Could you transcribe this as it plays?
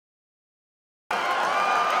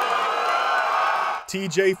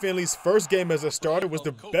TJ Finley's first game as a starter was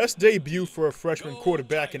the best debut for a freshman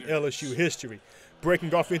quarterback in LSU history,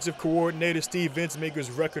 breaking offensive coordinator Steve Ensminger's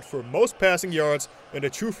record for most passing yards in a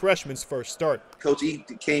true freshman's first start. Coach E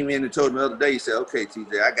came in and told him the other day, he said, "Okay,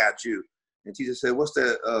 TJ, I got you." And TJ said, "What's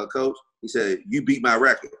that, Coach?" He said, "You beat my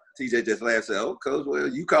record." TJ just laughed and said, "Oh, Coach, well,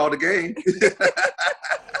 you called the game."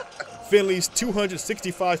 Finley's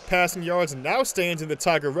 265 passing yards now stands in the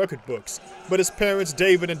Tiger record books, but his parents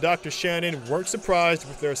David and Dr. Shannon weren't surprised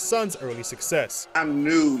with their son's early success. I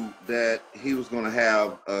knew that he was going to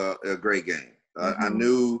have a great game. I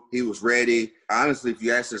knew he was ready. Honestly, if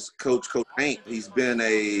you ask this Coach Hank, he's been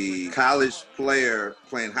a college player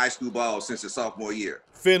playing high school ball since his sophomore year.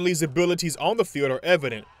 Finley's abilities on the field are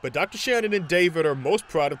evident, but Dr. Shannon and David are most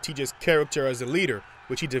proud of TJ's character as a leader,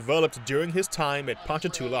 which he developed during his time at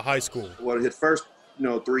Ponchatoula High School. Well, his first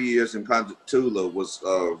 3 years in Ponchatoula was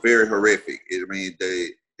very horrific. I mean,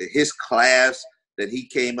 his class that he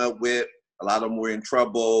came up with, a lot of them were in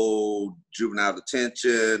trouble, juvenile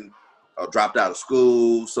detention, dropped out of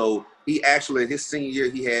school. So he actually, his senior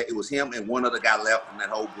year, it was him and one other guy left from that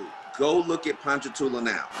whole group. Go look at Ponchatoula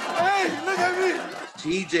now. Hey, look at me.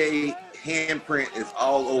 TJ handprint is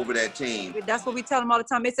all over that team. That's what we tell them all the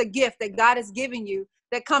time. It's a gift that God has given you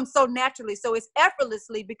that comes so naturally. So it's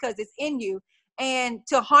effortlessly because it's in you. And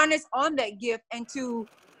to harness on that gift and to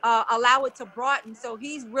allow it to broaden. So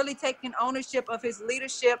he's really taking ownership of his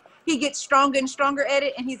leadership. He gets stronger and stronger at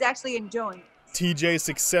it, and he's actually enjoying it. TJ's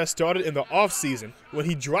success started in the offseason when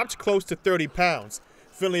he dropped close to 30 pounds.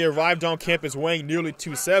 Finley arrived on campus weighing nearly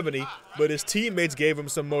 270, but his teammates gave him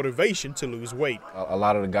some motivation to lose weight. A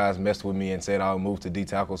lot of the guys messed with me and said I would move to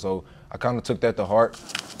D-tackle, so I kind of took that to heart.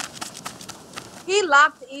 He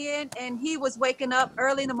locked in, and he was waking up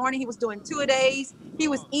early in the morning. He was doing two-a-days. He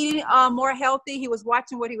was eating more healthy. He was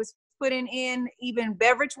watching what he was putting in, even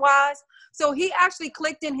beverage-wise. So he actually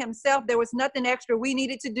clicked in himself. There was nothing extra we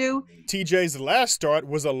needed to do. TJ's last start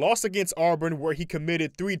was a loss against Auburn where he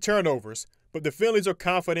committed 3 turnovers, but the Finleys are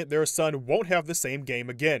confident their son won't have the same game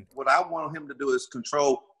again. What I want him to do is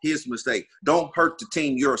control his mistake. Don't hurt the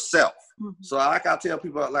team yourself. So like I tell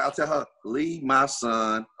people, I'll tell her, leave my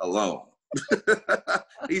son alone.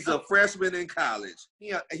 He's a freshman in college.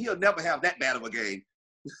 He'll never have that bad of a game.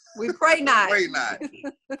 We pray not. Pray not.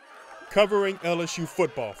 Covering LSU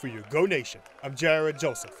football for your Go Nation, I'm Jared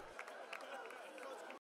Joseph.